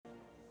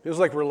Feels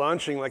like we're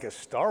launching like a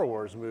Star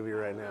Wars movie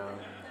right now.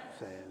 I'm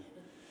saying.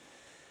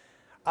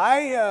 I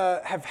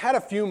have had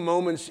a few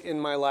moments in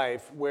my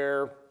life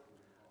where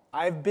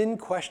I've been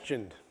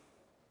questioned.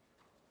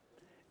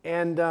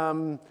 And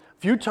a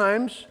few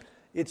times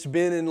it's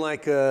been in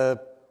like a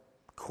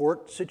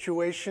court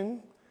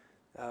situation.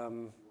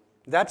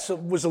 That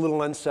was a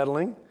little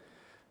unsettling.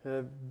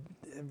 Have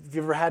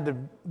you ever had to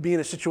be in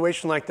a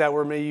situation like that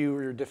where maybe you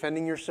were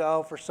defending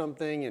yourself or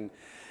something and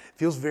it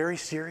feels very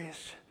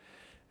serious?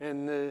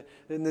 And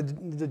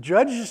the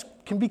judge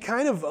can be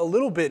kind of a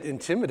little bit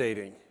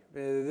intimidating.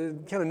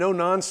 Kind of no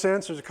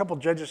nonsense. There's a couple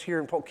judges here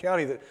in Polk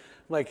County that,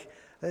 like,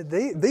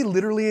 they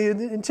literally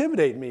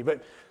intimidate me.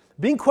 But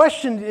being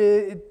questioned,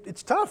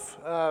 it's tough.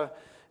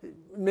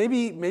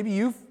 Maybe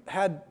you've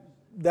had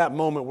that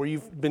moment where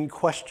you've been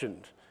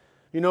questioned.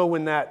 You know,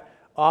 when that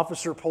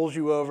officer pulls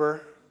you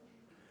over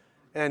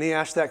and he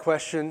asks that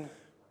question,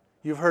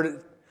 you've heard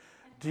it.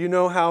 Do you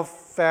know how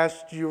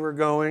fast you were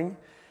going?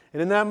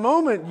 And in that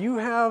moment, you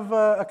have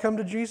a come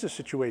to Jesus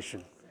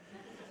situation.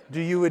 Do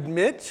you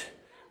admit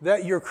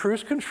that your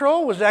cruise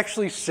control was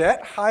actually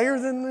set higher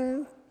than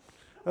the...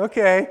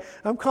 Okay,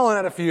 I'm calling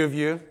out a few of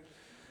you.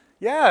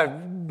 Yeah,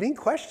 being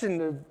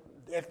questioned,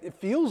 it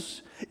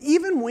feels,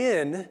 even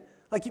when,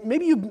 like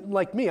maybe you,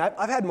 like me,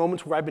 I've had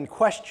moments where I've been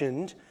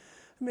questioned.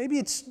 Maybe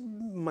it's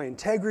my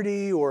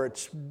integrity or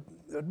it's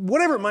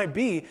whatever it might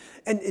be.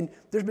 And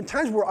there's been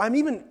times where I'm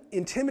even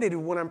intimidated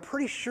when I'm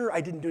pretty sure I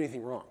didn't do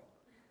anything wrong.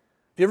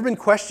 Have you ever been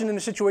questioned in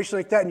a situation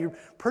like that and you're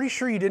pretty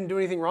sure you didn't do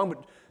anything wrong,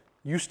 but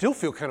you still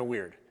feel kind of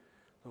weird?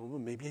 Oh, well,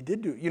 maybe I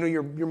did do it. You know,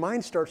 your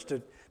mind starts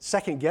to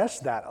second guess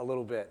that a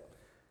little bit.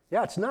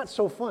 Yeah, it's not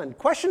so fun.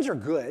 Questions are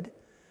good.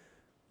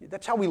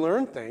 That's how we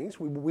learn things.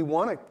 We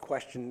want to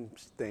question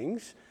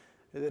things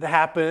that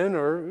happen,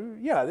 or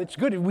yeah, it's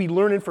good. We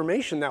learn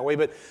information that way,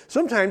 but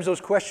sometimes those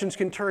questions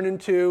can turn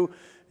into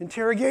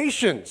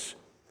interrogations.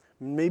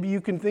 Maybe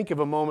you can think of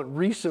a moment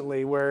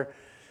recently where it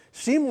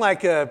seemed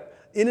like a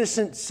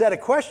innocent set of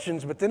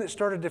questions, but then it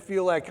started to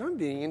feel like I'm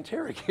being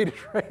interrogated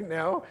right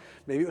now.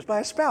 Maybe it was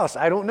by a spouse.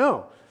 I don't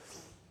know.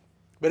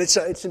 But it's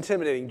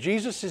intimidating.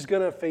 Jesus is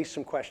going to face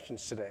some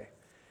questions today.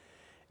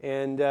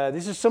 And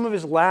this is some of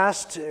his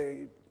last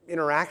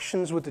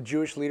interactions with the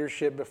Jewish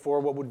leadership before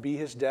what would be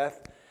his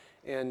death.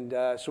 And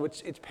so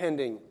it's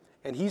pending.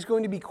 And he's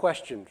going to be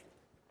questioned.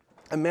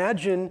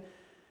 Imagine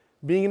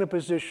being in a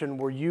position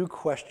where you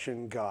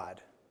question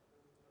God.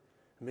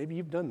 Maybe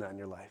you've done that in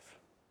your life.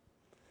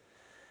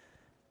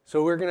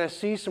 So we're going to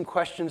see some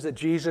questions that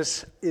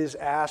Jesus is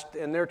asked,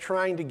 and they're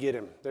trying to get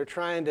him. They're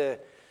trying to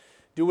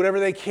do whatever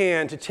they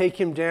can to take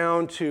him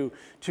down, to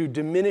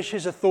diminish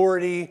his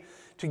authority,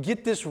 to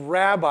get this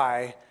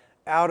rabbi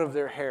out of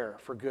their hair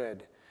for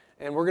good.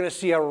 And we're going to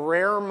see a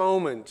rare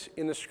moment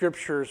in the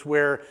scriptures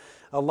where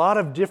a lot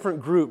of different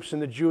groups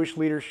in the Jewish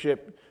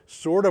leadership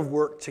sort of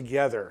work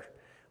together,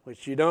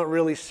 which you don't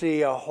really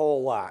see a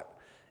whole lot.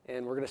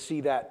 And we're going to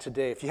see that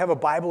today. If you have a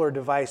Bible or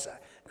device, I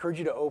encourage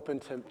you to open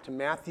to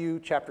Matthew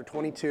chapter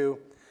 22.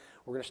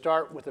 We're going to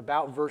start with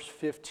about verse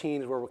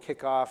 15 is where we'll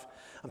kick off.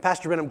 I'm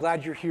Pastor Ben. I'm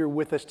glad you're here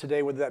with us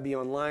today, whether that be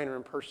online or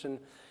in person.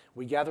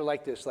 We gather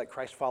like this, like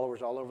Christ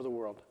followers all over the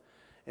world.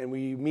 And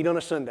we meet on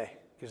a Sunday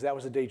because that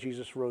was the day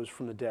Jesus rose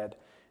from the dead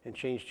and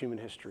changed human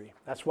history.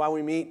 That's why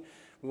we meet.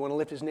 We want to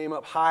lift his name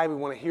up high. We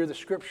want to hear the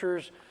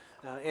scriptures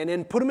and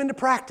then put them into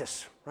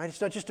practice, right?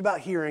 It's not just about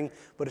hearing,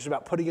 but it's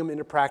about putting them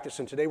into practice.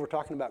 And today we're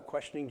talking about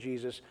questioning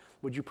Jesus.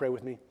 Would you pray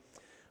with me?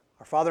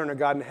 Our Father and our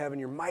God in heaven,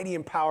 you're mighty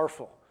and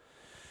powerful.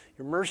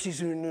 Your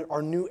mercies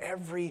are new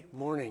every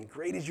morning.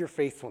 Great is your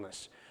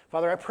faithfulness.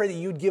 Father, I pray that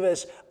you'd give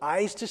us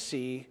eyes to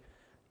see,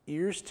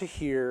 ears to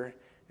hear,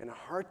 and a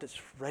heart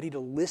that's ready to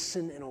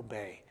listen and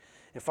obey.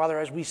 And Father,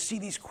 as we see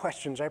these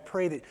questions, I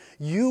pray that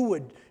you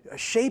would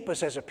shape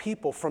us as a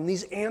people from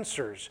these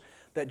answers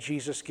that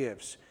Jesus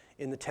gives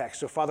in the text.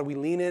 So Father, we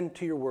lean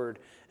into your word,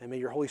 and may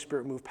your Holy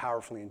Spirit move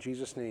powerfully. In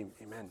Jesus' name,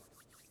 amen.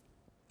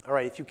 All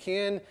right, if you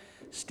can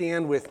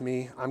stand with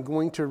me, I'm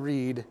going to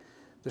read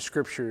the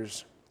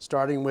scriptures,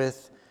 starting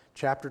with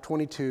chapter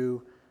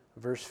 22,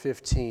 verse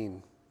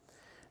 15.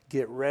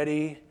 Get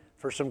ready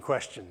for some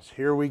questions.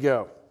 Here we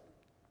go.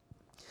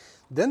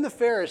 Then the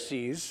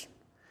Pharisees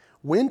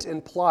went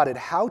and plotted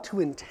how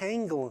to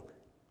entangle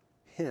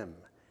him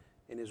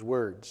in his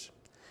words.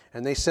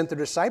 And they sent their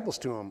disciples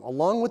to him,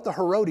 along with the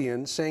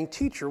Herodians, saying,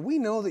 Teacher, we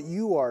know that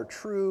you are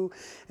true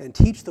and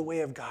teach the way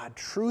of God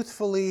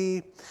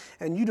truthfully,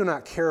 and you do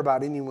not care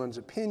about anyone's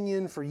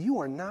opinion, for you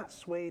are not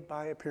swayed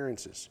by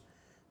appearances.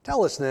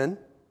 Tell us then,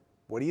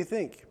 what do you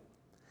think?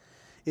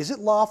 Is it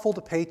lawful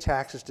to pay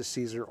taxes to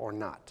Caesar or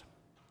not?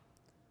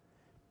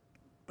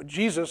 But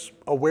Jesus,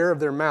 aware of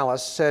their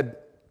malice, said,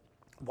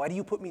 Why do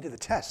you put me to the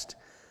test?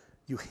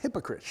 You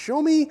hypocrite,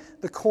 show me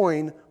the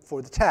coin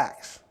for the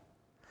tax.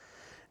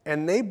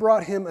 And they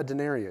brought him a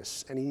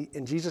denarius,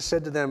 and Jesus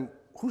said to them,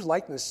 Whose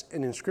likeness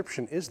and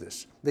inscription is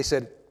this? They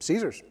said,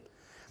 Caesar's.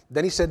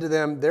 Then he said to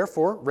them,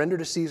 Therefore, render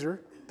to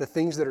Caesar the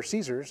things that are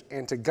Caesar's,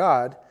 and to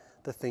God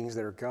the things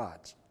that are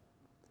God's.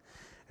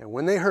 And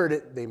when they heard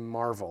it, they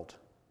marveled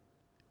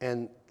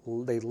and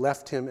they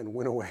left him and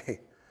went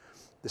away.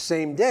 The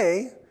same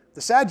day,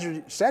 the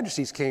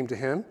Sadducees came to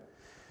him,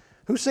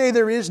 who say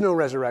there is no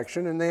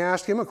resurrection, and they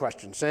asked him a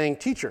question, saying,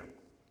 Teacher,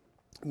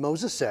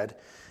 Moses said,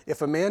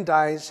 if a man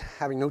dies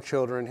having no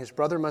children, his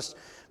brother must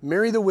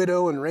marry the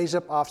widow and raise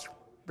up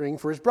offspring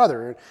for his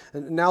brother.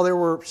 And now there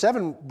were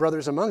 7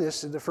 brothers among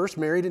us. The first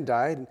married and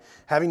died, and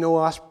having no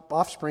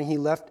offspring, he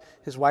left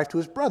his wife to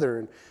his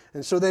brother.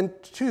 And so then,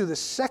 too, the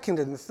second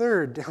and the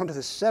third, down to the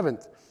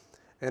 7th.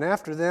 And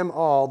after them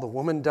all, the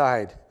woman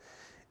died.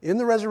 In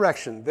the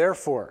resurrection,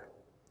 therefore,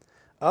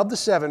 of the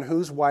 7,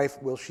 whose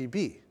wife will she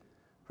be?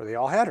 For they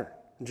all had her.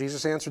 And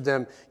Jesus answered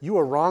them, you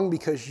are wrong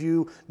because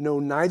you know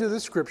neither the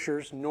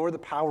Scriptures nor the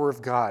power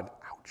of God.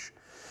 Ouch.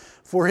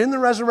 For in the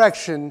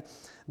resurrection,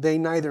 they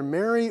neither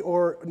marry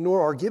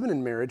nor are given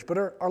in marriage, but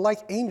are like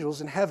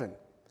angels in heaven.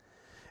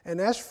 And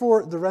as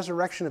for the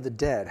resurrection of the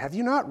dead, have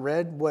you not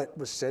read what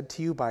was said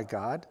to you by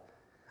God?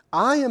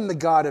 I am the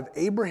God of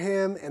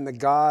Abraham and the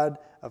God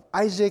of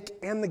Isaac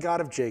and the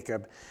God of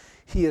Jacob.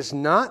 He is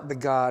not the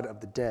God of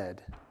the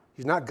dead.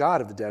 He's not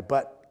God of the dead,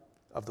 but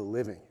of the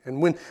living.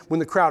 And when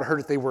the crowd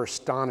heard it, they were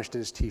astonished at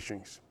his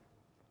teachings.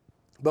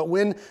 But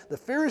when the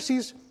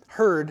Pharisees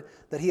heard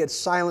that he had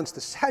silenced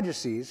the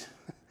Sadducees,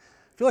 I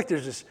feel like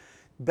there's this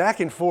back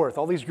and forth,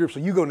 all these groups,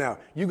 so you go now,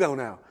 you go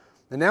now.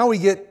 And now we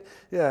get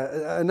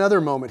another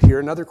moment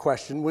here, another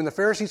question. When the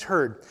Pharisees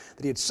heard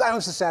that he had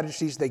silenced the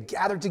Sadducees, they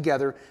gathered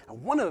together,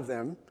 and one of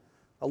them,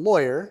 a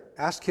lawyer,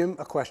 asked him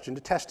a question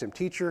to test him.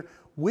 Teacher,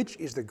 which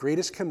is the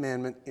greatest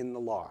commandment in the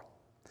law?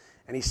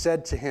 And he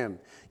said to him,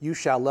 you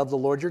shall love the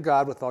Lord your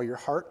God with all your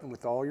heart and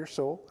with all your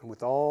soul and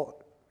with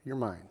all your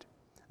mind.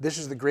 This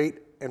is the great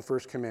and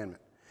first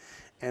commandment.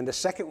 And the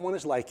second one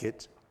is like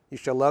it. You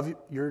shall love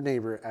your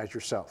neighbor as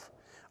yourself.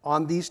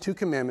 On these 2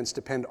 commandments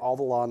depend all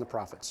the law and the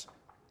prophets.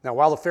 Now,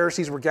 while the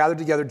Pharisees were gathered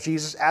together,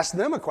 Jesus asked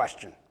them a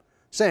question,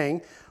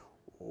 saying,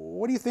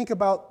 what do you think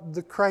about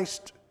the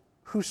Christ?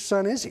 Whose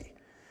son is he?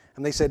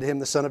 And they said to him,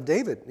 the son of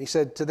David. And he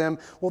said to them,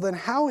 well, then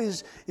how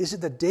is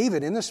it that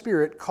David in the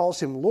Spirit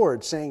calls him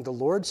Lord, saying, the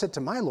Lord said to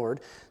my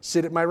Lord,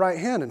 sit at my right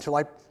hand until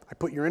I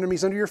put your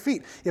enemies under your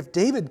feet. If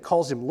David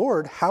calls him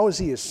Lord, how is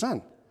he his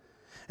son?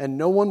 And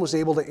no one was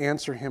able to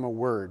answer him a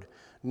word,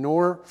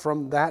 nor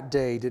from that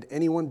day did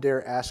anyone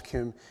dare ask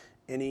him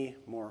any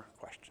more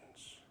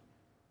questions.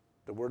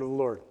 The word of the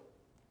Lord.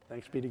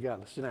 Thanks be to God.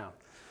 Let's sit down.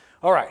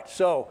 All right,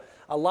 so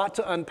a lot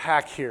to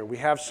unpack here. We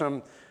have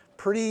some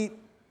pretty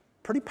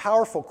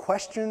powerful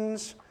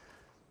questions,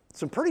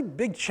 some pretty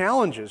big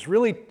challenges,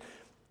 really,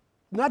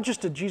 not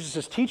just to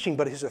Jesus' teaching,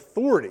 but his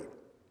authority.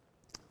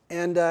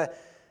 And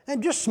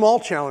just small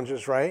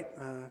challenges, right?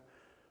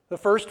 The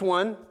first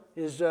one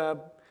is,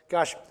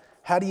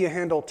 how do you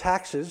handle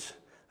taxes?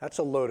 That's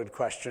a loaded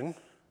question.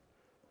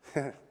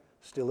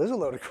 Still is a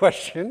loaded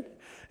question.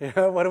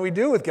 What do we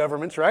do with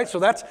governments, right? So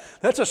that's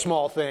a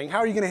small thing. How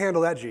are you going to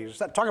handle that, Jesus?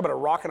 Talk about a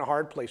rock and a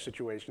hard place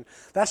situation.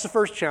 That's the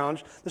first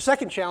challenge. The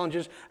second challenge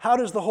is, how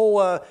does the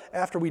whole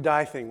after we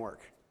die thing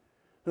work?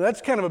 Now, that's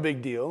kind of a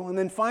big deal. And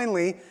then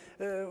finally,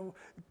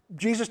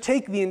 Jesus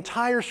take the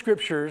entire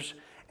Scriptures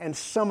and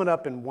sum it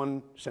up in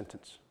one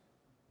sentence.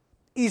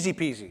 Easy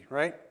peasy,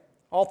 right?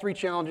 All 3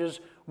 challenges,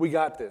 we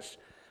got this.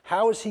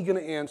 How is he going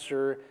to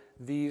answer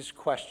these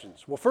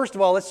questions? Well, first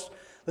of all,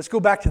 let's go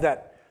back to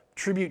that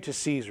tribute to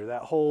Caesar,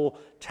 that whole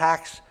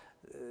tax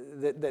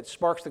that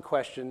sparks the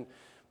question.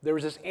 There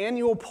was this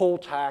annual poll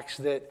tax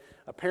that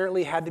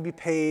apparently had to be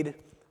paid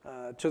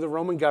to the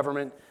Roman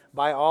government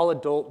by all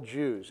adult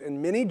Jews.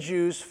 And many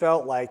Jews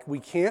felt like we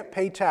can't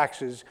pay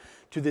taxes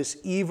to this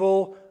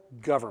evil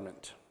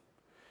government.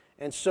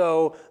 And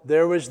so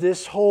there was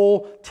this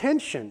whole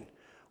tension.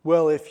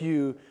 Well, if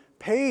you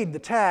paid the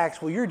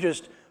tax, well, you're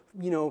just,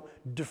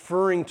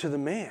 deferring to the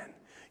man.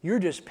 You're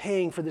just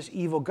paying for this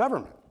evil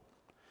government.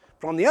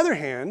 But on the other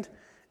hand,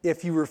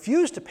 if you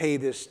refuse to pay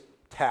this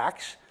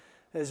tax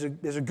as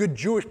a good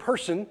Jewish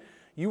person,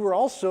 you were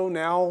also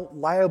now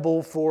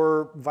liable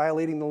for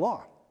violating the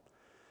law.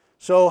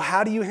 So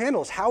how do you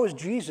handle this? How is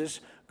Jesus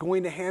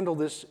going to handle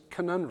this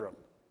conundrum?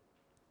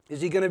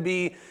 Is he going to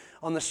be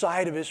on the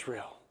side of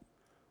Israel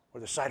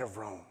or the side of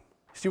Rome?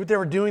 See what they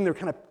were doing? They're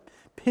kind of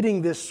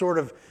pitting this sort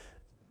of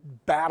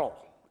battle.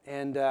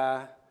 And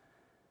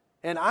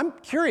I'm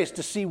curious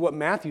to see what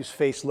Matthew's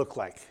face looked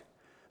like.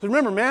 So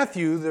remember,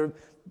 Matthew,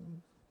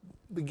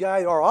 the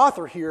guy, our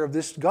author here of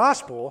this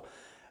gospel,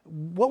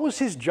 what was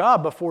his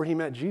job before he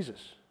met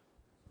Jesus?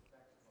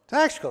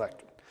 Tax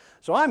collector.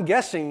 So I'm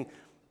guessing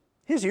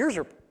his ears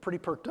are pretty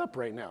perked up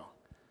right now.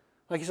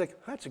 Like he's like,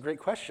 that's a great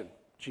question,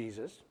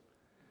 Jesus.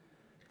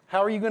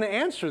 How are you going to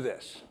answer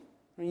this?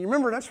 I mean, you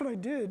remember, that's what I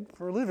did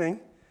for a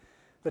living.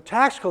 The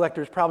tax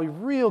collector is probably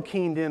real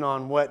keened in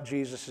on what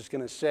Jesus is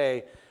going to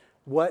say.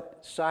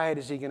 What side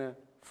is he going to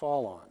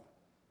fall on?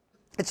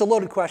 It's a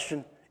loaded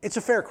question. It's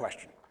a fair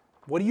question.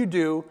 What do you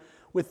do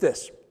with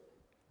this?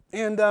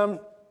 And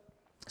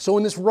so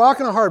in this rock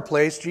and a hard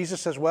place,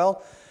 Jesus says,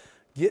 well,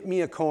 get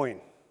me a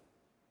coin.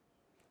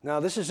 Now,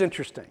 this is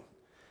interesting.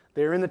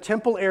 They're in the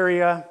temple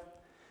area.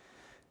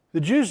 The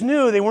Jews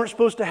knew they weren't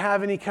supposed to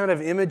have any kind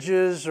of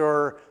images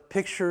or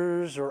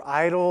pictures or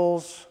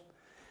idols.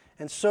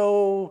 And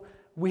so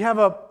we have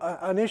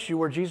an issue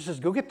where Jesus says,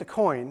 go get the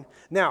coin.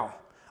 Now,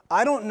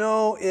 I don't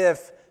know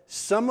if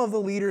some of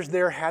the leaders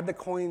there had the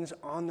coins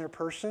on their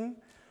person,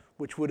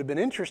 which would have been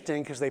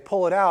interesting because they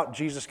pull it out,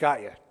 Jesus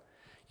got you.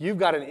 You've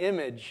got an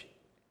image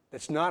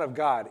that's not of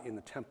God in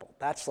the temple.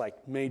 That's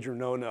like major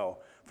no-no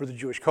for the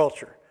Jewish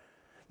culture.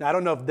 Now, I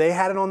don't know if they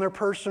had it on their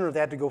person or if they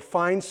had to go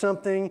find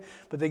something,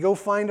 but they go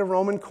find a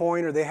Roman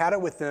coin or they had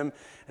it with them,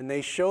 and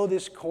they show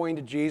this coin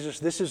to Jesus.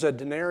 This is a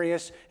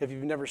denarius. If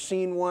you've never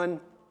seen one,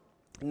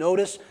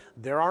 notice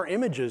there are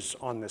images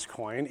on this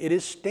coin. It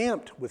is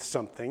stamped with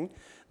something.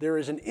 There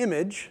is an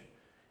image,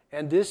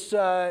 and this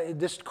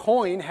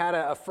coin had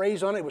a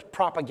phrase on it. It was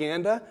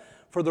propaganda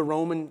for the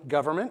Roman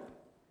government.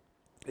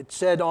 It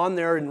said on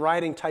there in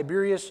writing,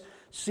 Tiberius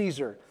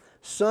Caesar,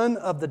 son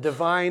of the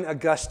divine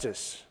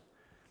Augustus.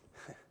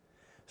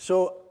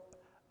 So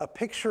a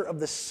picture of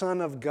the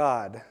Son of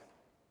God,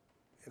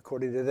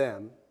 according to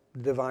them, the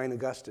divine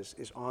Augustus,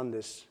 is on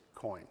this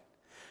coin.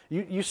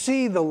 You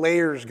see the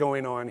layers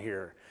going on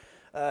here.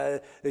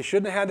 They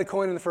shouldn't have had the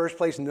coin in the first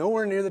place,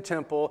 nowhere near the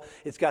temple.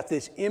 It's got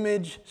this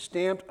image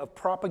stamped of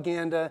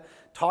propaganda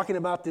talking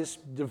about this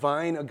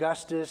divine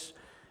Augustus.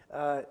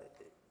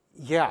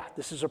 Yeah,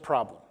 this is a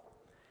problem.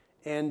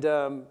 And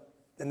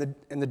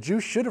the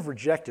Jews should have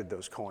rejected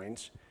those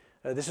coins.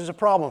 This is a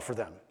problem for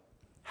them.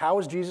 How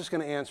is Jesus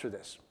going to answer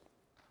this?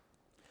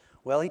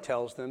 Well, he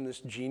tells them this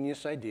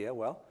genius idea.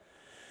 Well,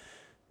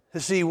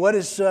 see, what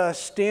is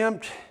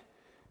stamped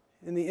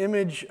in the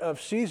image of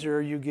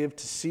Caesar, you give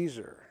to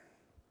Caesar.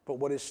 But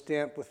what is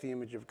stamped with the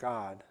image of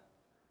God,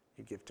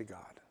 you give to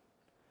God.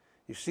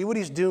 You see what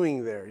he's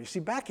doing there? You see,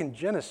 back in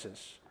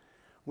Genesis,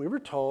 we were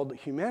told that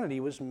humanity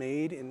was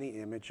made in the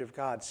image of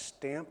God,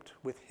 stamped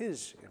with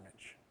his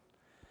image.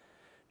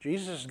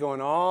 Jesus is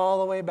going all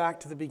the way back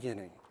to the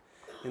beginning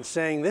and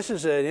saying, this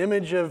is an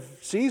image of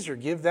Caesar,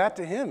 give that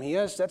to him.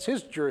 That's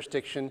his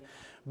jurisdiction,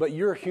 but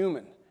you're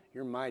human.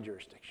 You're my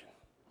jurisdiction.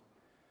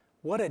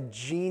 What a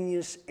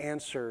genius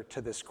answer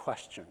to this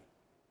question.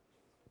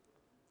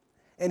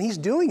 And he's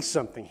doing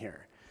something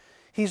here.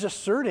 He's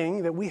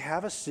asserting that we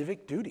have a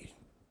civic duty.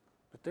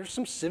 That there's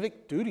some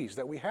civic duties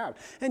that we have.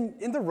 And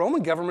the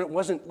Roman government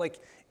wasn't like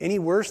any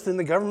worse than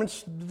the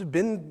governments that have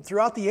been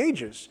throughout the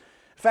ages.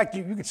 In fact,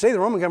 you could say the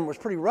Roman government was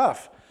pretty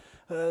rough.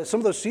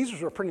 Some of those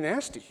Caesars were pretty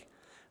nasty.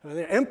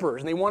 They're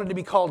emperors, and they wanted to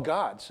be called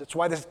gods. That's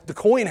why the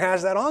coin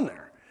has that on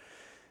there.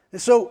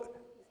 And so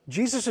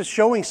Jesus is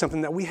showing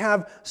something that we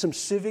have some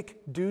civic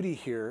duty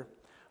here,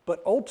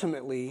 but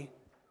ultimately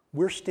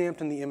we're stamped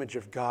in the image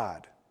of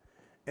God,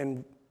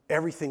 and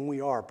everything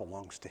we are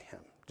belongs to him.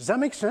 Does that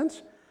make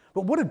sense?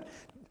 But what a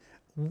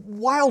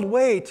wild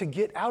way to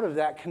get out of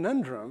that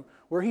conundrum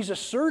where he's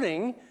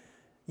asserting,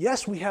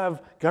 yes, we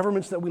have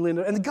governments that we live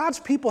in, and God's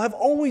people have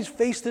always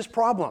faced this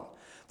problem.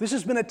 This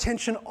has been a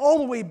tension all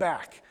the way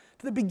back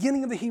to the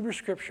beginning of the Hebrew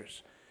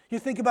Scriptures. You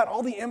think about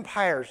all the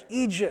empires,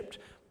 Egypt,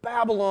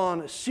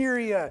 Babylon,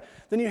 Assyria,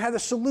 then you have the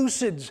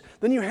Seleucids,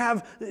 then you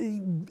have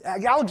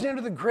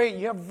Alexander the Great,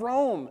 you have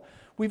Rome.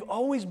 We've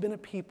always been a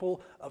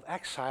people of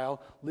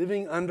exile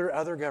living under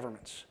other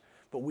governments,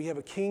 but we have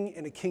a king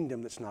and a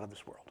kingdom that's not of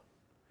this world.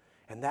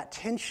 And that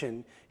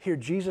tension here,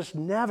 Jesus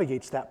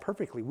navigates that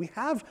perfectly. We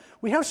have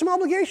some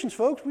obligations,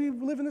 folks. We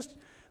live in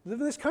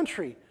this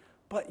country,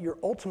 but your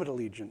ultimate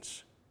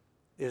allegiance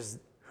is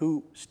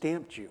who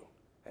stamped you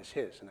as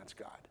his, and that's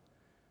God.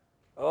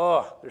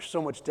 Oh, there's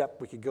so much depth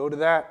we could go to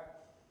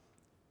that.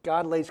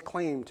 God lays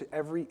claim to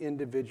every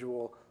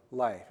individual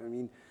life. I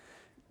mean,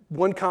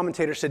 one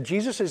commentator said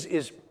Jesus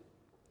is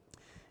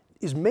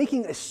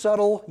making a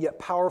subtle yet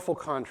powerful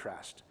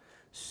contrast.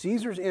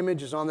 Caesar's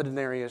image is on the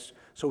denarius,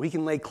 so he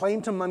can lay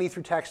claim to money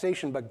through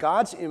taxation, but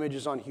God's image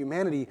is on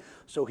humanity,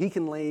 so he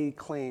can lay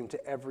claim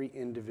to every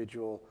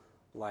individual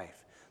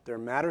life. There are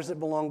matters that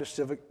belong to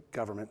civic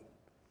government,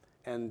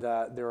 and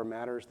there are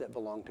matters that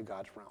belong to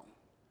God's realm.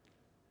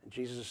 And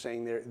Jesus is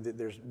saying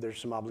there's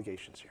some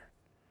obligations here.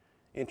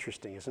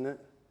 Interesting, isn't it?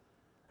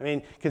 I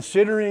mean,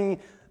 considering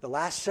the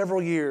last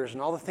several years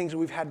and all the things that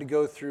we've had to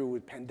go through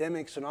with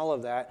pandemics and all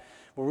of that,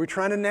 where we're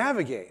trying to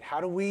navigate, how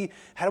do we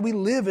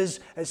live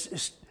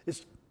as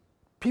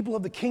people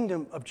of the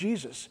kingdom of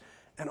Jesus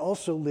and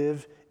also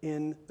live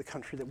in the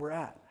country that we're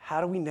at? How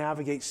do we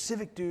navigate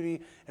civic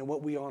duty and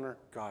what we honor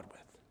God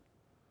with?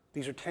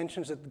 These are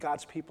tensions that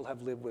God's people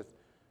have lived with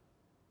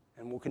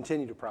and will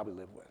continue to probably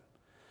live with.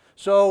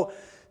 So,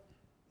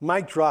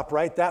 mic drop,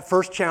 right? That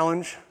first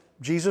challenge,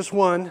 Jesus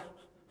won,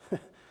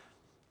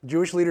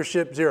 Jewish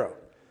leadership 0.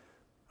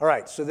 All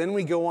right, so then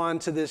we go on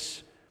to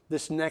this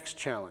next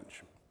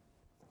challenge.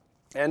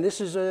 And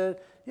this is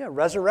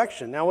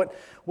resurrection. Now,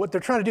 what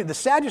they're trying to do, the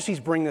Sadducees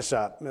bring this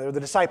up, the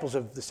disciples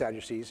of the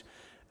Sadducees,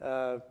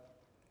 and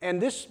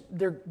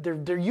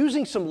they're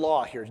using some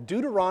law here.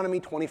 Deuteronomy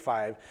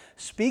 25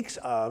 speaks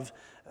of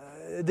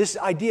this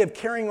idea of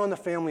carrying on the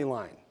family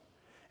line.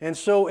 And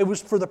so it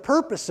was for the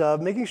purpose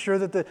of making sure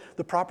that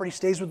the property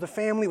stays with the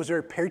family. It was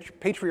a very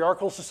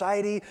patriarchal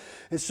society.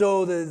 And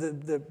so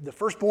the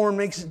firstborn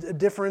makes a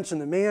difference,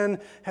 and the man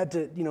had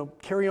to,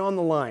 carry on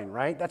the line,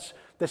 right? That's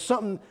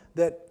something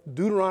that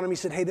Deuteronomy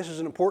said, hey, this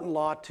is an important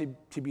law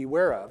to be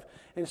aware of,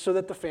 and so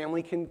that the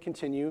family can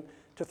continue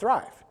to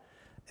thrive.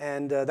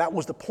 And that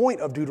was the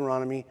point of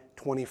Deuteronomy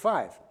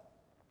 25.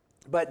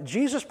 But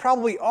Jesus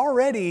probably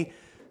already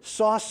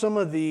saw some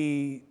of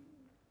the,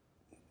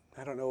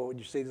 I don't know what would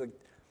you say, like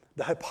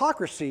the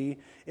hypocrisy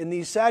in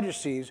these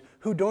Sadducees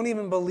who don't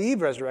even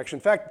believe resurrection.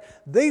 In fact,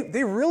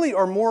 they really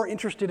are more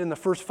interested in the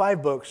first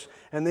 5 books,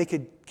 and they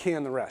could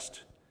can the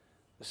rest.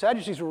 The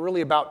Sadducees were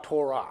really about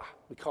Torah.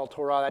 We call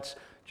Torah, that's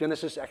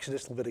Genesis,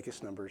 Exodus,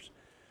 Leviticus, Numbers,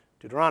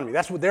 Deuteronomy.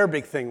 That's what their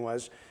big thing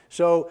was.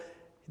 So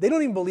they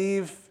don't even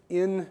believe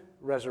in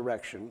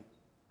resurrection,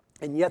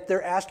 and yet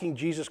they're asking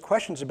Jesus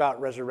questions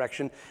about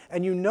resurrection,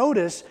 and you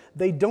notice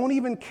they don't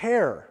even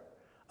care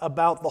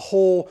about the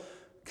whole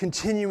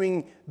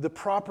continuing the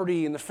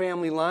property and the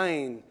family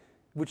line,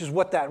 which is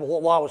what that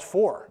law was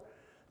for.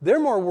 They're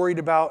more worried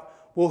about,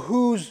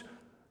 well,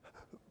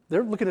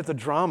 they're looking at the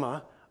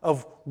drama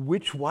of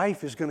which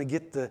wife is going to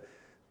get the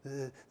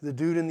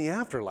dude in the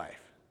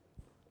afterlife.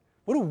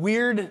 What a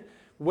weird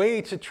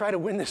way to try to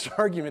win this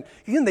argument.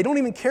 Again, they don't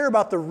even care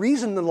about the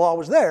reason the law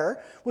was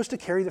there, was to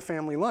carry the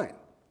family line.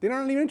 They're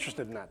not even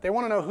interested in that. They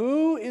want to know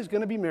who is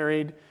going to be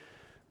married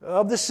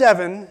of the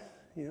 7.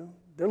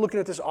 They're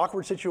looking at this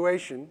awkward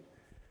situation.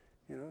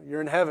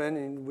 You're in heaven,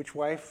 and which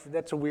wife?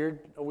 That's a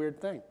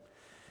weird thing.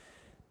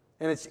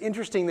 And it's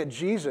interesting that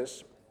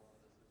Jesus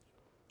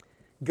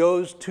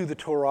goes to the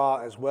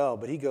Torah as well,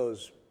 but he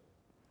goes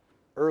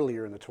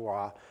earlier in the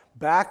Torah,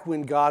 back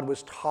when God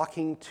was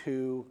talking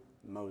to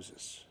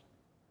Moses.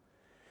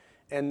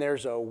 And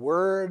there's a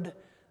word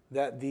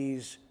that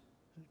these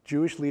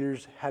Jewish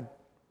leaders had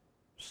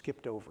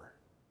skipped over.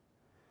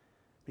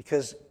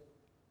 Because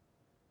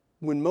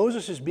when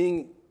Moses is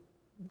being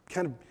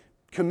kind of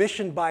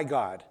commissioned by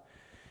God,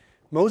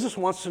 Moses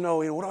wants to know,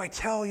 what do I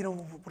tell,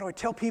 what do I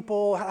tell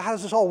people? How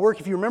does this all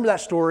work? If you remember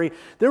that story,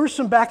 there was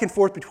some back and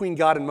forth between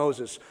God and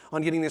Moses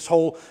on getting this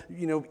whole,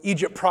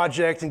 Egypt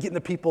project and getting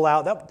the people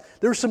out.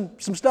 There was some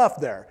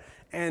stuff there.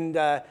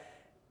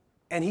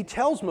 And he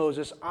tells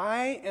Moses,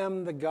 I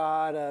am the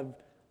God of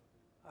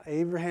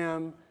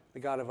Abraham, the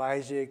God of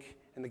Isaac,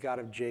 and the God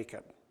of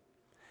Jacob.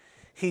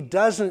 He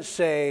doesn't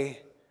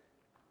say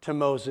to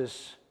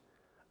Moses,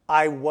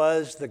 I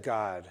was the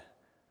God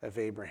of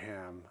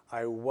Abraham.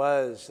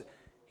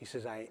 He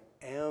says, I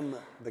am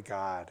the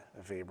God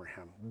of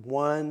Abraham.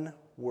 One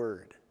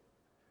word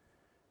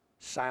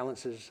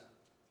silences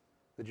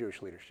the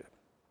Jewish leadership.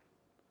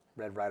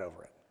 Read right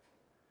over it.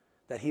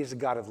 That he is the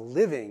God of the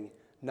living,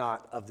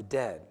 not of the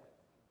dead.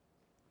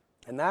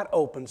 And that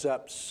opens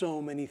up so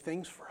many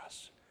things for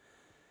us.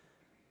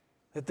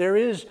 That there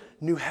is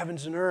new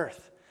heavens and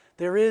earth.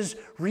 There is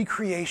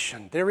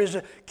recreation. There is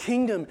a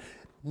kingdom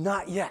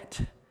not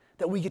yet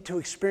that we get to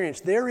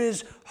experience. There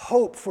is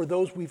hope for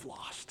those we've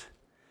lost.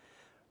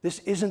 This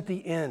isn't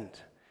the end.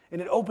 And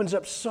it opens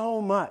up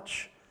so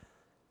much.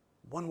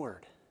 One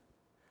word.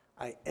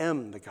 I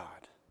am the God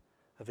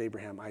of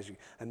Abraham, Isaac.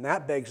 And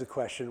that begs the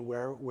question,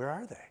 where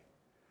are they?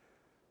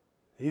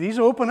 These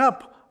open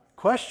up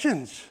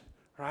questions,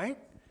 right?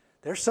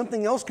 There's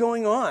something else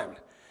going on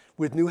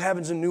with new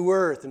heavens and new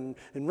earth and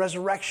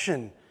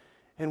resurrection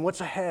and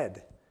what's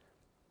ahead.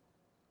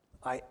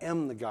 I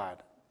am the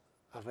God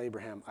of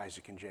Abraham,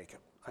 Isaac, and Jacob.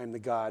 I am the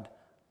God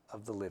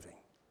of the living.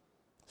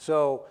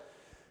 So,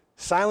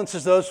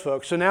 silences those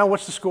folks. So now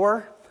what's the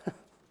score?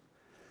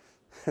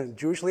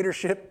 Jewish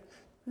leadership,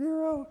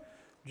 0.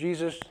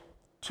 Jesus,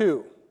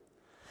 2.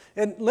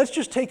 And let's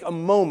just take a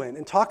moment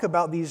and talk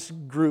about these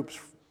groups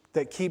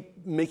that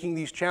keep making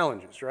these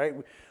challenges, right?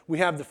 We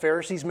have the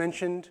Pharisees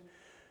mentioned.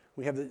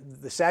 We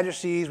have the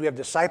Sadducees. We have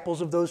disciples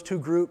of those 2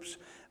 groups.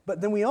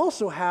 But then we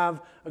also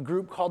have a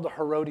group called the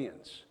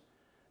Herodians.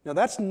 Now,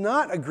 that's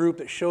not a group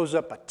that shows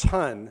up a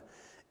ton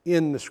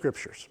in the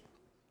Scriptures.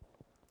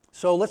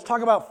 So let's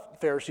talk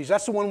about Pharisees.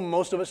 That's the one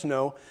most of us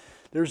know.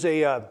 There's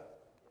a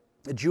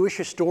Jewish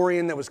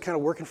historian that was kind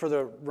of working for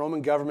the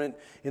Roman government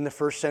in the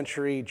 1st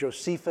century,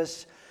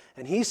 Josephus,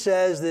 and he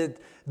says that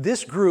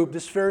this group,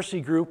 this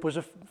Pharisee group, was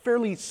a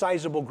fairly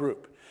sizable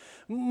group,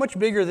 much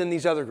bigger than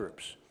these other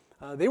groups.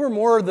 They were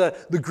more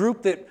the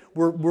group that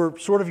were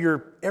sort of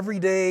your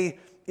everyday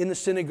in the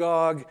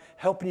synagogue,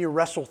 helping you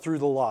wrestle through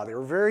the law. They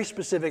were very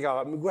specific.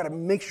 We've got to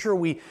make sure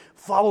we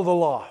follow the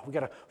law. We've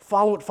got to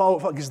follow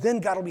it, because then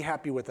God will be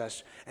happy with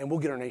us, and we'll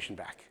get our nation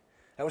back.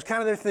 That was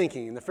kind of their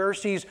thinking. And the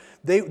Pharisees,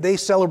 they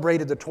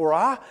celebrated the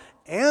Torah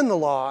and the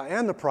law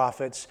and the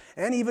prophets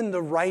and even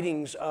the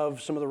writings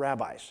of some of the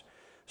rabbis.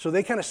 So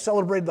they kind of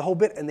celebrated the whole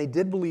bit, and they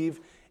did believe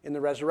in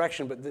the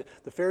resurrection. But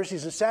the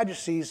Pharisees and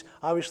Sadducees,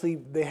 obviously,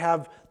 they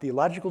have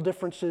theological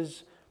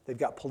differences. They've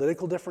got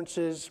political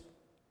differences.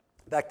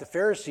 In fact, the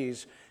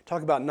Pharisees,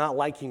 talk about not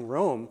liking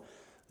Rome,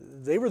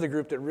 they were the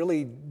group that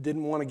really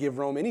didn't want to give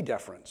Rome any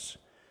deference.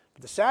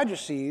 But the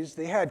Sadducees,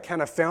 they had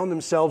kind of found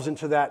themselves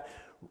into that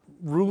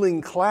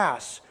ruling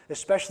class,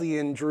 especially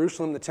in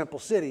Jerusalem, the temple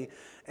city.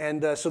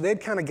 And so they'd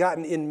kind of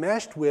gotten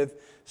enmeshed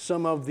with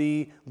some of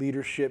the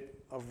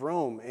leadership of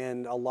Rome.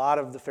 And a lot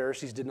of the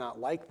Pharisees did not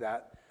like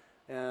that.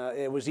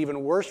 It was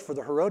even worse for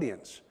the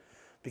Herodians,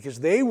 because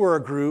they were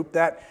a group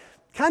that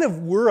kind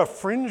of were a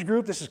fringe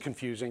group. This is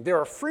confusing.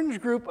 They're a fringe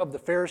group of the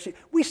Pharisees.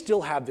 We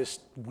still have this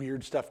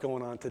weird stuff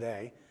going on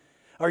today.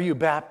 Are you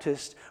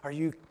Baptist? Are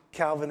you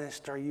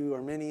Calvinist? Are you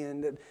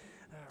Arminian?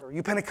 Are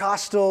you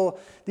Pentecostal?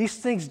 These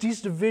things,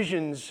 these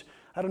divisions,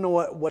 I don't know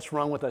what's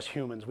wrong with us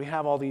humans. We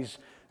have all these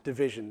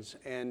divisions,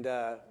 and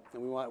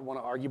we want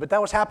to argue. But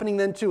that was happening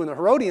then too. And the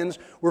Herodians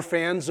were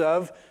fans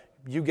of,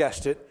 you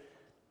guessed it,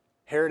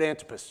 Herod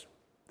Antipas.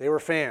 They were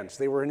fans.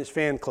 They were in his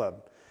fan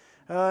club.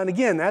 And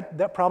again,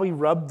 that probably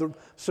rubbed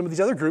some of these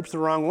other groups the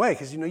wrong way,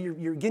 because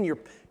you're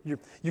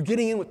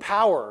getting in with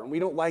power, and we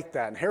don't like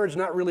that. And Herod's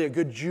not really a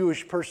good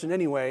Jewish person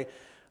anyway,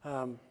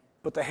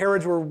 but the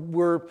Herods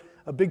were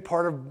a big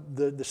part of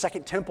the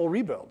Second Temple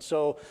rebuild.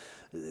 So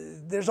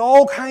there's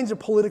all kinds of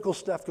political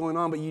stuff going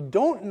on, but you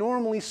don't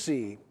normally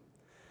see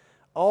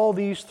all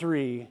these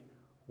three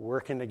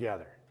working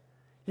together.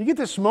 You get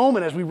this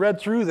moment as we read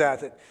through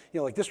that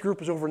like this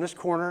group is over in this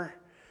corner,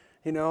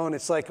 and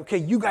it's like, okay,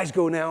 you guys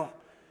go now.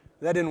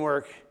 That didn't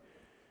work.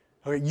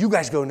 Okay, you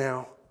guys go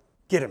now.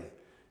 Get him.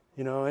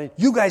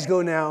 You guys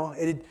go now.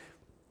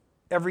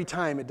 Every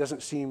time it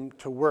doesn't seem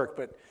to work,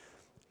 but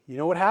you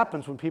know what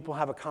happens when people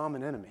have a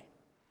common enemy?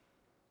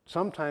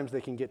 Sometimes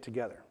they can get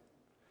together.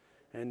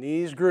 And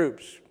these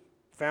groups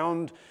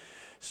found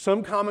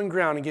some common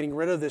ground in getting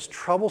rid of this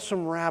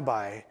troublesome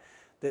rabbi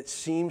that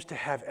seems to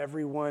have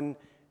everyone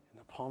in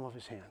the palm of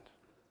his hand.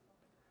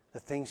 The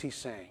things he's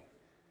saying.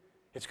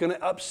 It's going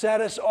to upset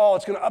us all.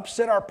 It's going to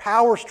upset our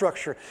power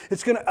structure.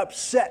 It's going to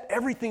upset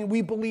everything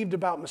we believed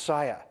about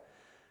Messiah.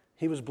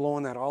 He was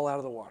blowing that all out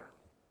of the water.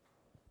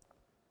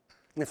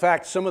 In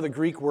fact, some of the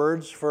Greek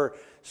words for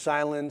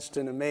silenced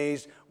and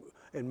amazed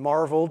and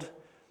marveled,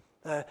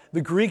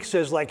 the Greek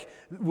says like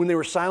when they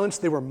were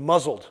silenced, they were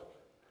muzzled.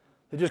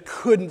 They just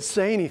couldn't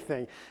say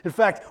anything. In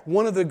fact,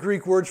 one of the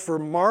Greek words for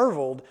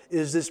marveled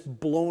is this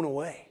blown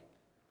away.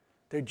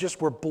 They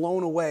just were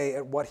blown away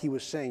at what he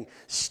was saying,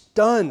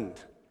 stunned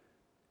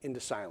into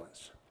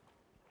silence.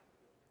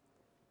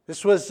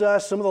 This was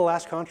some of the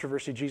last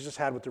controversy Jesus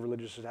had with the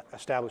religious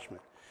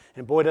establishment.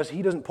 And boy,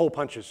 he doesn't pull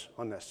punches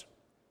on this.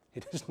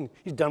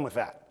 He's done with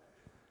that.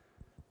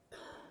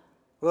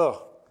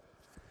 Well,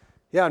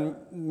 yeah,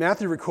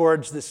 Matthew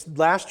records this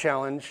last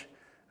challenge.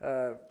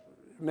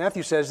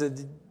 Matthew says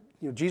that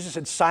Jesus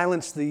had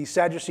silenced the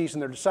Sadducees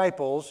and their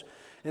disciples,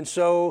 and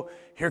so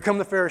here come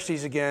the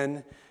Pharisees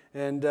again,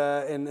 and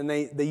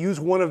they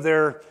use one of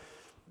their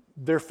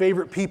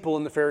favorite people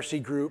in the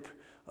Pharisee group,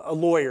 a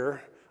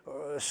lawyer,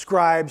 a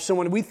scribe,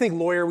 someone, we think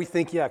lawyer, we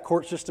think,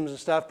 court systems and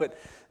stuff, but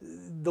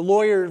the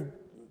lawyer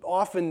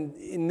often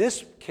in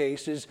this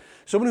case is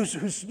someone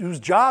whose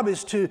job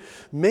is to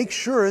make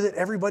sure that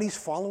everybody's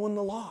following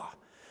the law.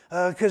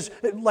 Because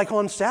like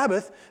on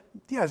Sabbath,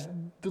 the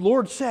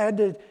Lord said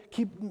to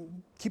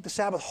keep the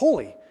Sabbath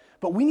holy,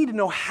 but we need to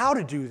know how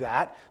to do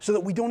that so that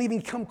we don't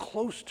even come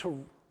close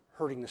to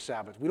hurting the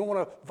Sabbath. We don't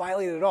want to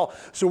violate it at all.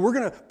 So we're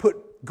going to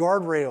put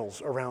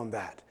guardrails around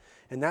that.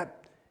 And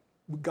that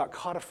got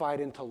codified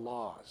into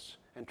laws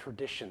and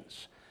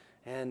traditions.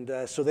 And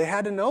so they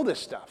had to know this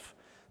stuff.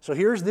 So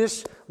here's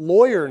this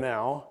lawyer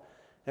now,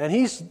 and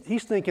he's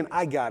thinking,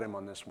 I got him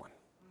on this one.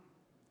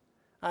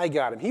 I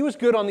got him. He was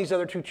good on these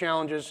other two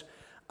challenges.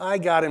 I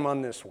got him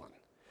on this one.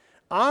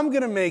 I'm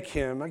going to make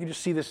him, I can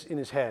just see this in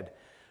his head,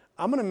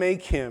 I'm going to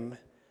make him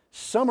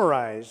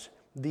summarize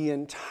the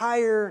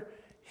entire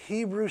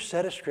Hebrew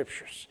set of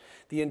scriptures,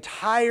 the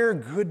entire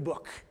good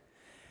book,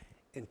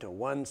 into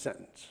one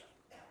sentence.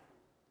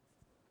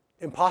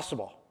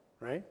 Impossible,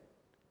 right?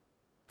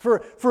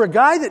 For a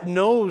guy that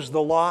knows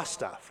the law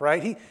stuff,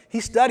 right? He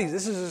studies,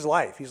 this is his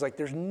life. He's like,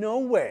 there's no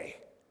way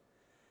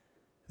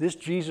this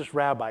Jesus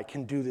rabbi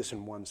can do this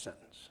in one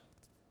sentence.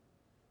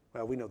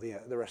 Well, we know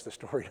the rest of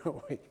the story,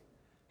 don't we?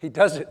 He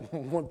does it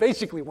in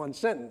basically one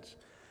sentence.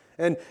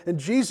 And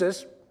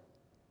Jesus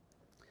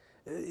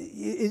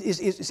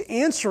is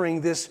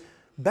answering this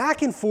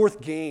back and forth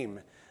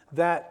game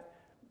that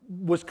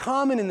was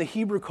common in the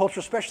Hebrew culture,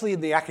 especially in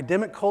the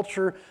academic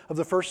culture of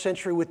the first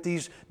century with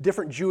these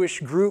different Jewish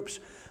groups.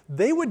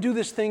 They would do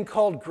this thing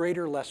called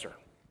greater lesser.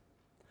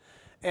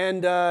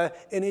 And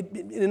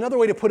in another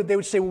way to put it, they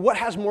would say, well, what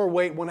has more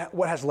weight,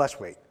 what has less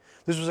weight?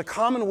 This was a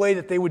common way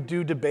that they would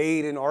do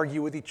debate and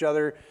argue with each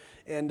other.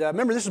 And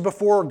remember, this is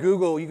before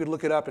Google. You could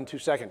look it up in 2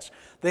 seconds.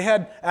 They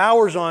had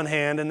hours on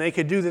hand, and they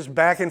could do this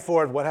back and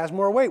forth. What has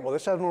more weight? Well,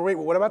 this has more weight.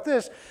 Well, what about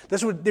this?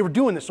 They were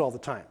doing this all the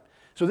time.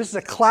 So this is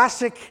a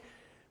classic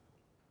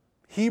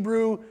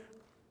Hebrew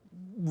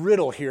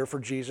riddle here for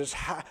Jesus.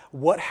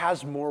 What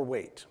has more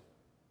weight?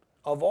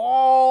 Of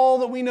all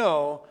that we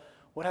know,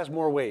 what has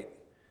more weight?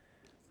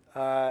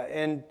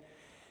 And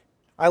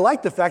I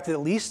like the fact that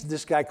at least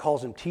this guy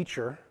calls him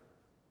teacher.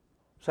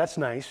 So that's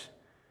nice.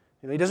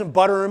 He doesn't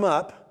butter him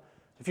up.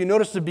 If you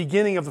notice the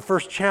beginning of the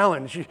first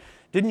challenge,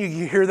 didn't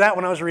you hear that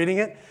when I was reading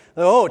it?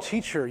 Oh,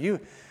 teacher, you're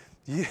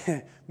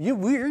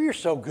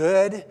so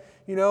good,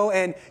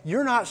 and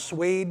you're not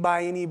swayed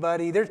by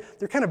anybody.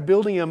 They're kind of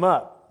building him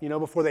up,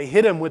 before they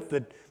hit him with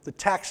the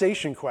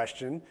taxation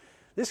question.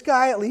 This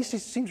guy, at least, he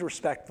seems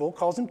respectful,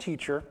 calls him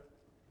teacher.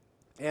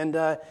 And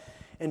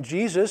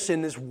Jesus,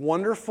 in this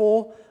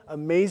wonderful,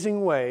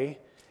 amazing way,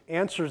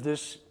 answers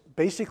this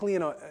basically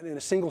in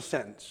a single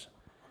sentence.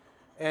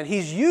 And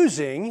he's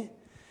using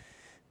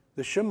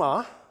the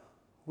Shema,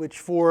 which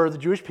for the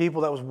Jewish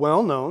people that was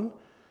well known.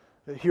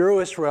 Hear, O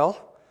Israel,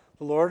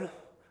 the Lord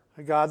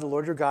our God, the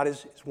Lord your God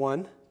is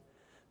one.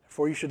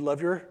 Therefore you should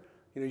love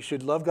you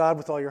should love God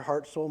with all your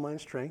heart, soul, mind,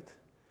 strength.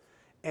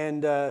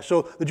 And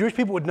so the Jewish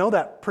people would know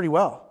that pretty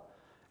well.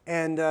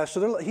 And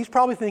so he's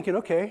probably thinking,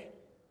 okay.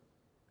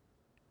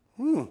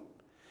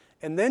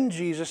 And then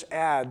Jesus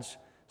adds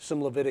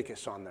some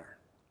Leviticus on there.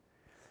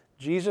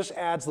 Jesus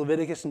adds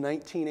Leviticus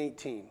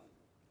 19:18,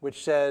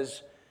 which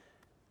says,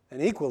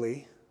 and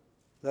equally,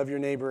 love your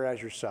neighbor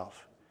as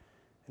yourself.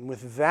 And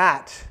with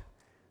that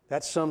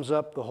sums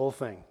up the whole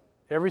thing.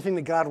 Everything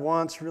that God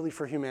wants really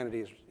for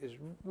humanity is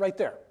right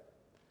there.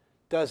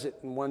 Does it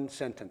in one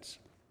sentence.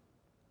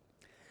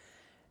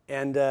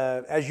 And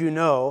as you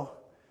know,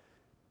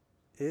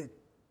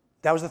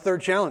 that was the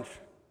third challenge.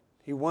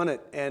 He won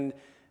it, and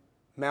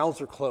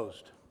mouths are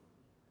closed.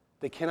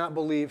 They cannot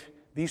believe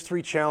these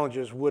three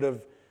challenges would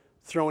have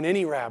thrown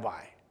any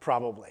rabbi,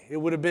 probably. It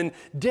would have been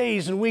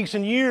days and weeks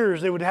and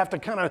years. They would have to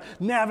kind of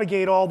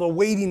navigate all the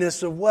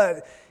weightiness of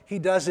what. He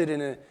does it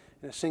in a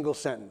single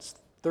sentence.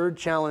 Third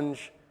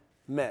challenge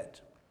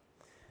met.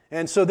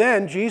 And so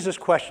then Jesus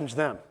questions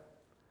them.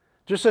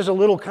 Just as a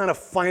little kind of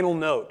final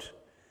note.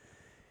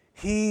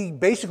 He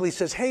basically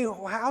says, hey,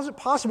 how is it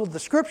possible that the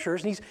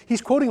scriptures, and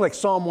he's quoting like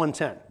Psalm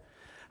 110.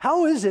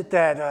 How is it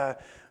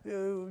that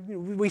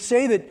we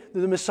say that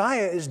the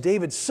Messiah is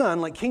David's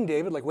son, like King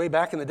David, like way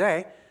back in the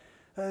day?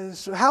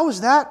 So how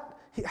is that?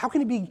 How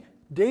can he be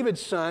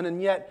David's son,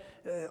 and yet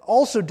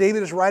also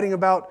David is writing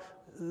about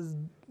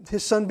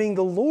his son being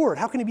the Lord?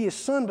 How can he be his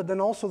son, but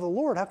then also the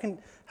Lord? How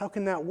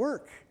can that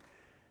work?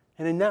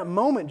 And in that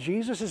moment,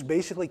 Jesus is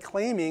basically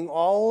claiming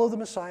all of the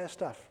Messiah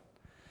stuff.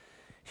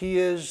 He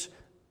is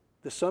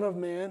the Son of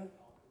Man,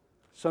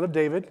 Son of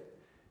David,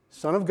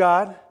 Son of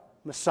God,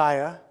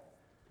 Messiah,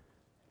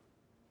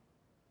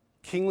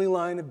 kingly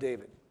line of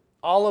David.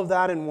 All of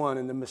that in one,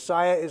 and the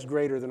Messiah is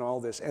greater than all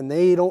this, and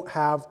they don't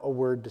have a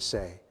word to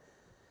say.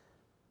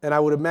 And I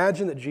would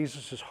imagine that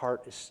Jesus'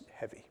 heart is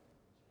heavy.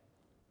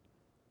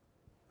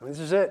 And this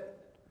is it,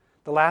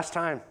 the last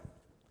time,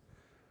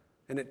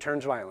 and it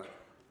turns violent.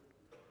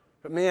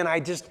 But man, I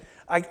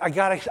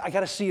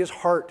gotta see his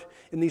heart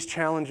in these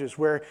challenges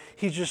where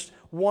he's just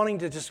wanting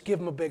to just give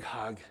them a big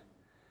hug,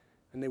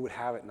 and they would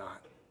have it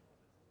not.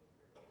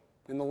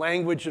 In the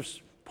language of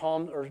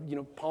Palm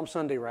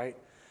Sunday, right?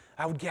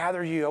 I would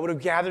have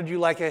gathered you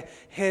like a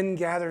hen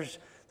gathers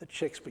the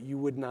chicks, but you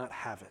would not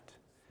have it.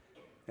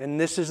 And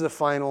this is the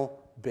final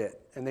bit,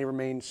 and they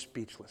remain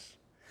speechless.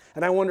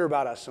 And I wonder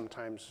about us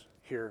sometimes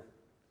here.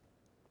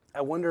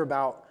 I wonder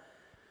about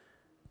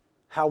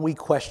how we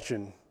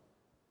question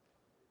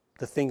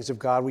the things of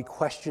God. We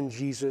question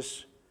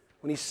Jesus.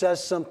 When he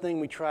says something,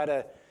 we try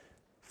to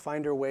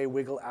find our way,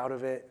 wiggle out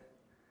of it.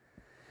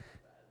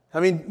 I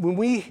mean, when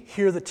we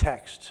hear the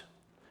text,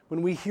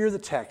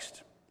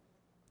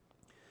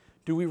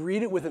 do we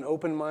read it with an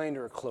open mind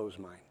or a closed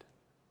mind?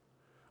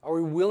 Are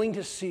we willing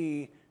to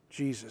see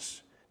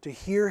Jesus, to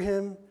hear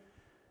him?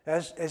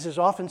 As is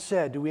often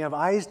said, do we have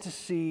eyes to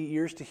see,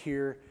 ears to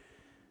hear,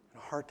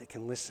 and a heart that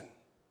can listen?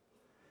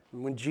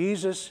 And when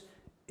Jesus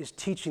is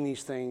teaching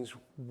these things,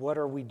 what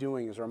are we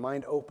doing? Is our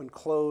mind open,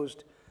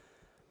 closed?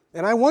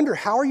 And I wonder,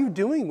 how are you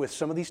doing with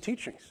some of these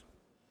teachings?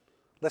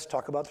 Let's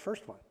talk about the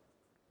first one.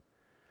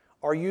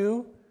 Are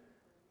you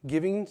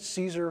giving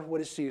Caesar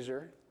what is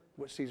Caesar's,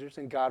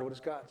 and God what is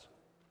God's?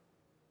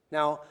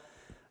 Now,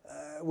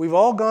 we've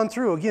all gone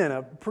through, again,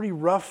 a pretty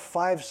rough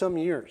 5-some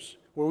years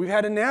where we've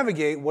had to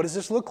navigate what does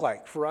this look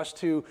like for us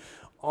to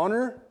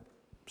honor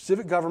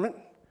civic government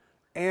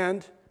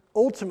and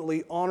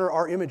ultimately honor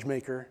our image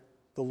maker,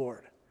 the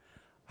Lord.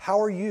 How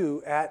are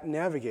you at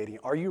navigating?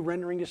 Are you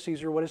rendering to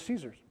Caesar what is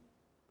Caesar's?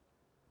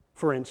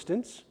 For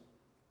instance,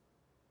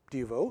 do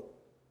you vote?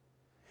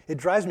 It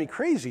drives me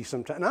crazy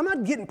sometimes. And I'm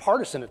not getting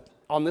partisan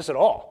on this at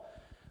all.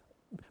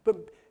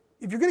 But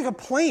if you're going to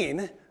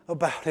complain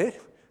about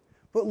it,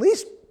 well, at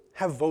least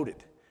have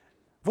voted.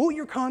 Vote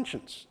your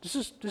conscience. This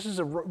is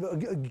a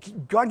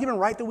God-given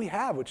right that we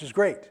have, which is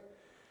great.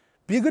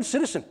 Be a good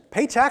citizen.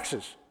 Pay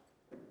taxes.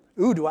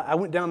 Ooh, I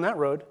went down that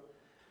road.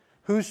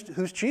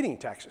 Who's cheating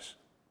taxes?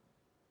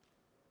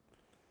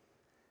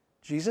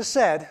 Jesus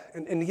said,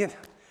 and again,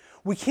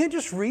 we can't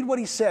just read what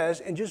he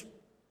says and just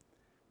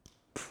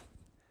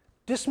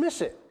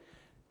dismiss it.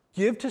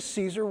 Give to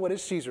Caesar what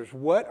is Caesar's.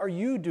 What are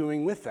you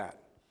doing with that?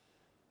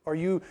 Are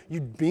you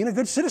being a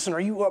good citizen? Are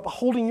you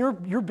upholding your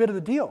bit of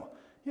the deal?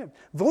 Yeah,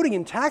 voting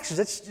in taxes,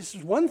 this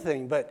is one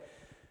thing, but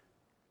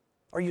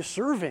are you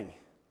serving?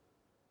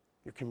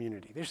 your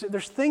community.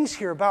 There's things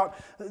here about,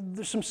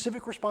 there's some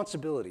civic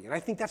responsibility, and I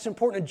think that's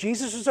important. And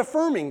Jesus is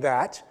affirming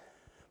that,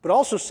 but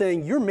also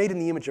saying you're made in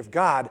the image of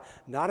God,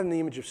 not in the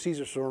image of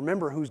Caesar, so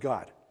remember who's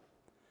God.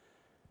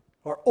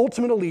 Our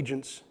ultimate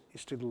allegiance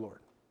is to the Lord.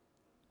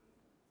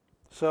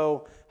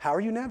 So how are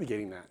you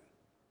navigating that?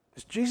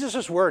 It's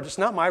Jesus' words, it's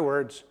not my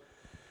words.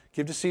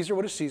 Give to Caesar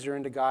what is Caesar,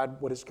 and to God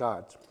what is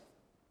God's.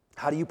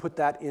 How do you put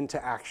that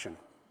into action?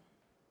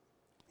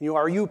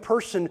 Are you a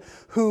person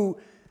who,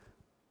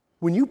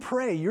 when you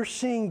pray, you're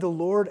seeing the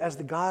Lord as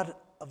the God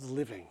of the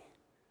living,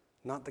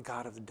 not the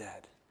God of the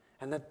dead?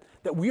 And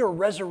that we are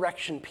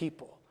resurrection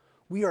people.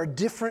 We are a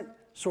different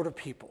sort of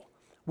people.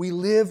 We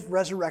live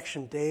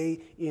resurrection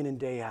day in and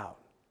day out.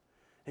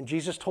 And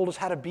Jesus told us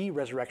how to be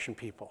resurrection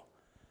people.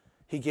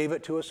 He gave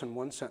it to us in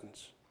one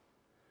sentence.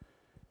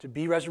 To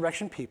be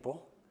resurrection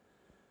people,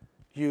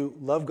 you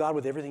love God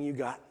with everything you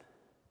got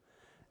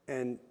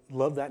and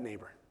love that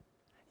neighbor.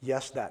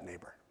 Yes, that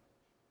neighbor.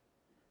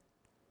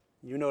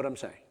 You know what I'm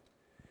saying.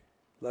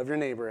 Love your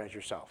neighbor as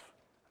yourself.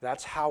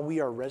 That's how we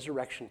are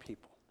resurrection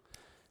people.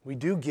 We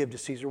do give to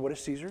Caesar what is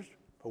Caesar's,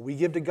 but we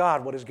give to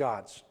God what is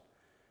God's.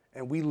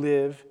 And we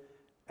live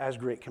as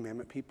great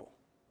commandment people.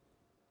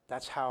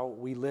 That's how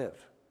we live.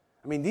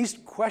 I mean, these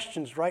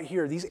questions right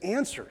here, these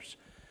answers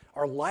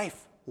are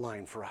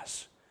lifeline for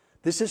us.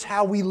 This is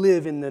how we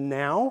live in the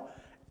now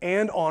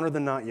and honor the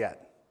not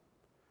yet.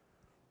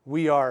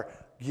 We are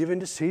given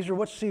to Caesar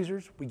what's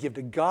Caesar's, we give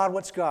to God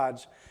what's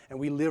God's, and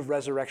we live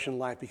resurrection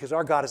life because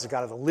our God is the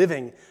God of the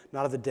living,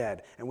 not of the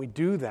dead. And we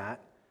do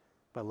that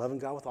by loving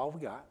God with all we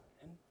got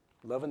and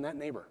loving that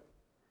neighbor,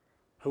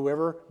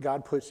 whoever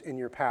God puts in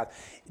your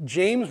path.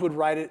 James would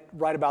write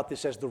about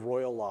this as the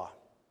royal law.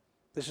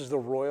 This is the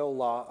royal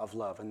law of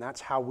love, and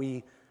that's how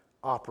we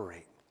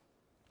operate.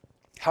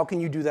 How can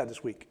you do that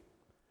this week?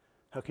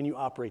 How can you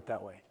operate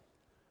that way?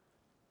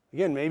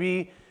 Again,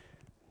 maybe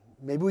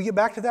we get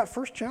back to that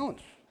first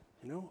challenge.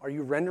 Are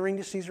you rendering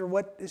to Caesar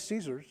what is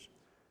Caesar's,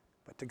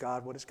 but to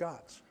God what is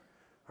God's?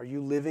 Are you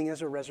living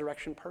as a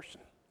resurrection person?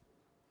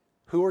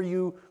 Who are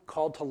you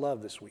called to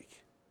love this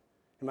week?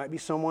 It might be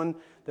someone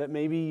that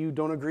maybe you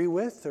don't agree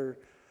with,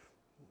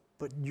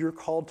 but you're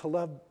called to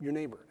love your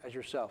neighbor as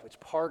yourself.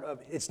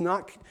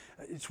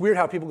 It's weird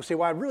how people say,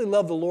 well, I really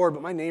love the Lord,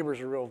 but my neighbors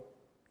are real,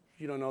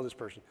 you don't know this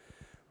person.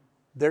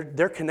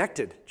 They're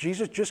connected.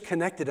 Jesus just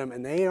connected them,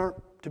 and they aren't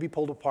to be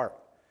pulled apart.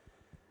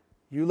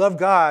 You love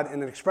God,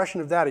 and an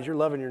expression of that is you're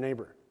loving your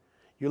neighbor.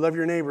 You love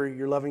your neighbor,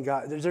 you're loving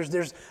God.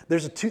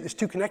 It's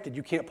two connected.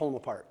 You can't pull them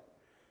apart.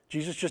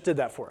 Jesus just did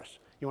that for us.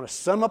 You want to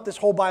sum up this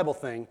whole Bible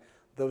thing,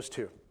 those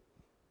two.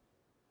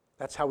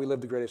 That's how we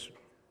live the greatest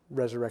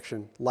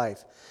resurrection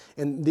life.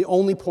 And the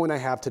only point I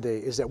have today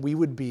is that we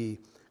would be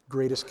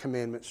greatest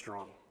commandment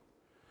strong.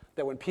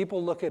 That when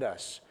people look at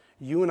us,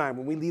 you and I,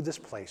 when we leave this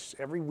place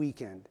every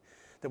weekend,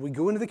 that we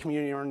go into the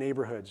community in our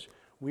neighborhoods,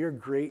 we are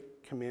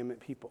great commandment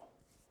people.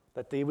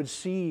 That they would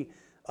see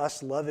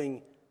us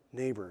loving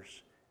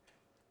neighbors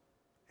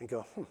and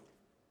go,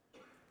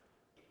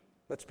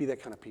 let's be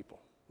that kind of people.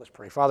 Let's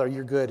pray. Father,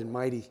 you're good and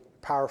mighty,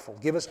 powerful.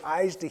 Give us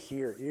eyes to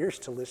hear, ears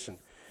to listen.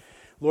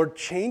 Lord,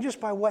 change us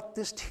by what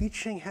this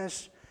teaching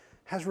has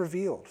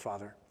revealed,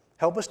 Father.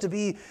 Help us to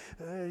be,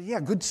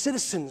 good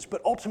citizens,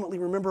 but ultimately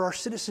remember our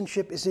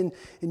citizenship is in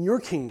your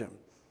kingdom.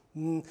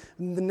 The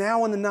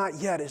now and the not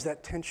yet is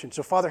that tension.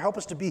 So, Father, help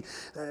us to be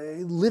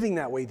living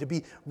that way, to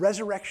be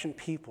resurrection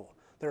people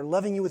that are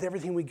loving you with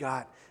everything we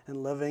got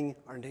and loving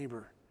our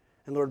neighbor.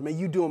 And Lord, may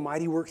you do a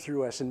mighty work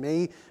through us, and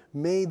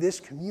may this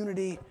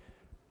community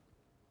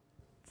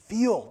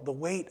feel the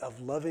weight of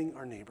loving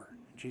our neighbor.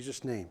 In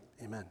Jesus' name,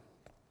 amen.